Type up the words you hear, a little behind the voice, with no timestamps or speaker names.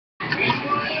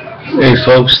Hey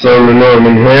folks, Thurman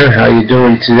Norman here. How you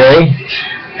doing today?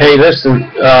 Hey, listen,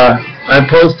 I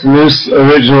post a new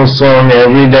original song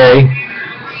every day,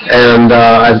 and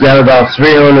I've got about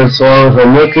 300 songs.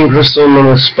 I'm looking for someone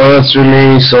to sponsor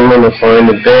me, someone to find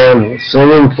a band,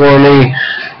 someone for me,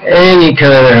 any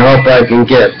kind of help I can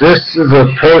get. This is a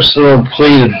personal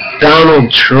plea to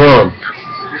Donald Trump.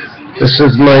 This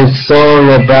is my song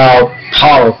about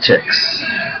politics.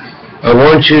 I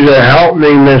want you to help me,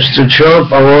 Mr.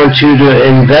 Trump. I want you to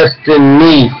invest in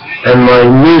me and my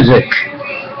music,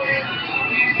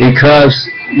 because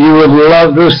you would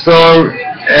love this song,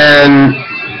 and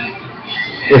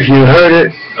if you heard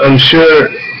it, I'm sure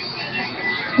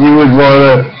you would want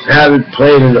to have it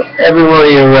played at every one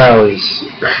of your rallies.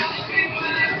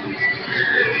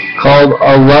 Called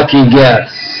A Lucky Guess,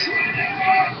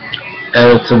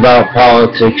 and it's about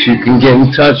politics. You can get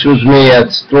in touch with me at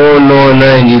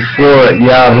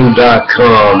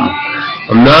storenor94@yahoo.com.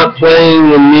 I'm not playing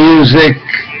the music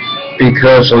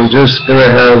because I'm just going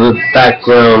to have the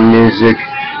background music.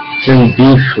 It's in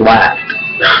B flat.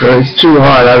 It's too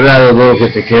hard. I'd rather look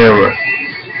at the camera.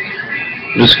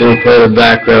 I'm just going to play the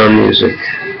background music,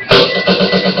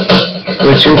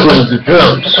 which includes the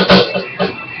drums.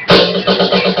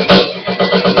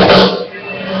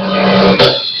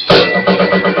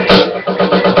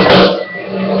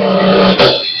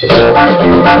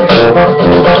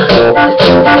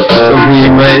 Something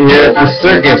you might hear at the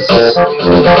circus.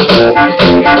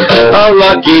 A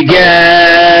lucky guess,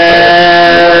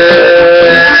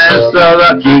 a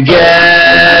lucky guess.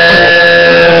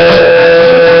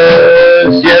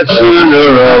 Yes, sooner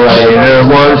or later,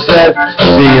 one said,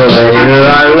 see you later.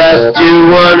 I left you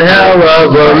one hell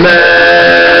of a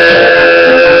mess.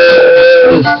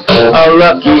 A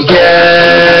lucky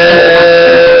guess.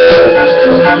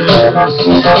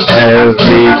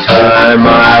 Every time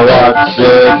I watch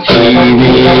the TV,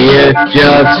 it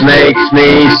just makes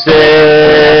me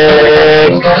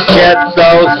sick. Get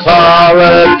those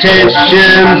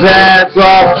politicians that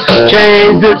will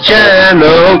change the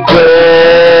channel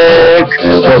quick.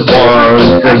 But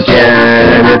once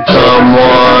again, it's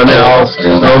someone else,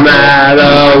 no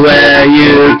matter where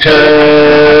you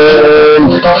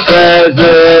turn.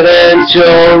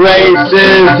 Presidential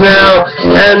races now,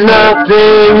 and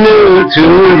nothing new to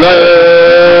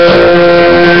learn.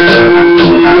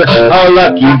 A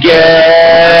lucky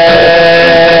guess,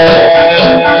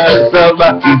 a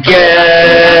lucky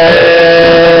guess.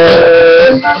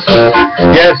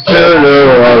 Yes, sooner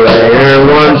or later,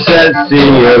 one said, see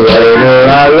you later.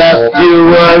 I left you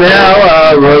one hell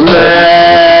of a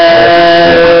mess.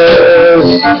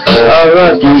 A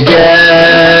lucky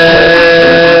guess.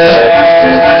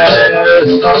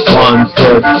 One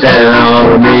foot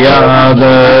down, the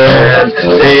other, and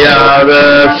the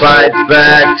other fights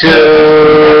back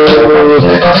too.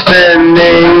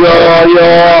 Spending all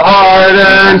your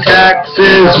hard-earned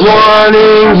taxes,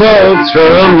 wanting votes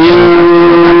from you.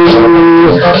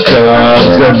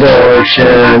 Drugs,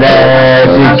 abortion,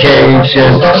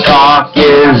 education, talk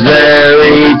is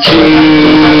very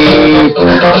cheap.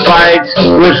 Fights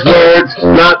with words,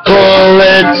 not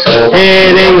bullets,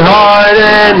 hitting hard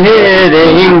and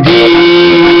hitting deep.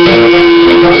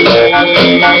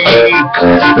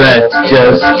 Let's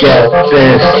just get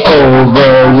this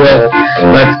over with.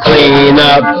 Let's clean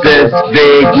up this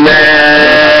big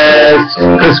mess.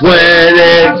 'Cause when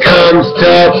it comes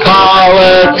to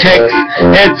politics,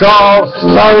 it's all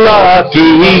a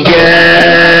lucky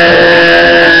guess.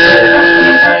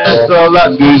 A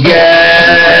lucky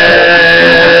guess.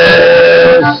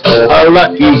 A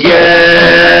lucky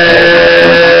guess.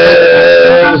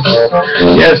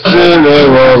 Yes, sooner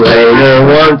or later,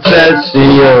 one says, see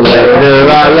you later.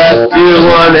 I left you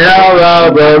one hell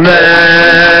of a mess.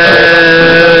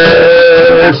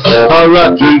 A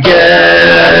lucky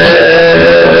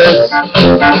guess.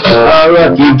 A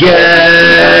lucky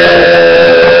guess.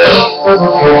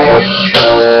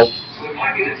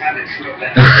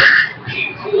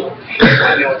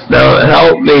 Now,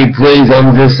 help me, please.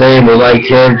 I'm disabled. I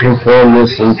can't perform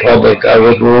this in public. I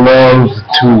would love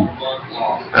to.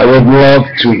 I would love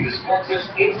to.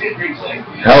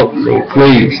 Help me,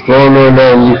 please.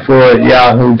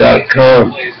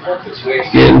 Storenor94@yahoo.com.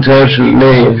 Get in touch with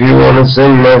me if you want to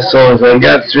sing my songs. I've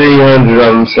got 300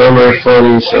 of them. Some are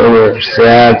funny, some are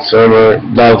sad, some are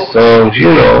love songs.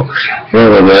 You know,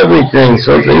 full of everything.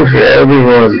 Something for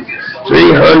everyone.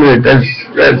 300. That's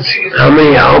how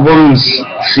many albums,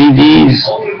 CDs?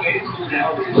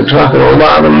 We're talking a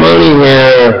lot of money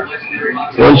here.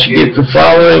 Once you get the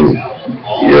following,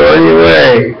 you're on your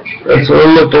way. That's what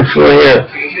I'm looking for here.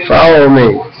 Follow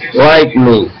me. Like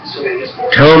me.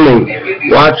 Tell me,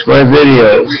 watch my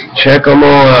videos, check them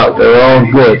all out, they're all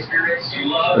good.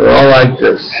 They're all like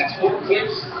this.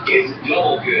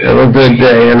 Have a good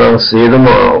day, and I'll see you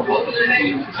tomorrow.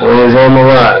 When I was on the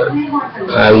live,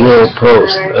 I will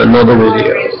post another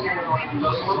video.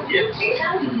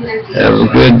 Have a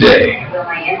good day.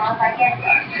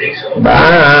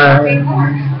 Bye.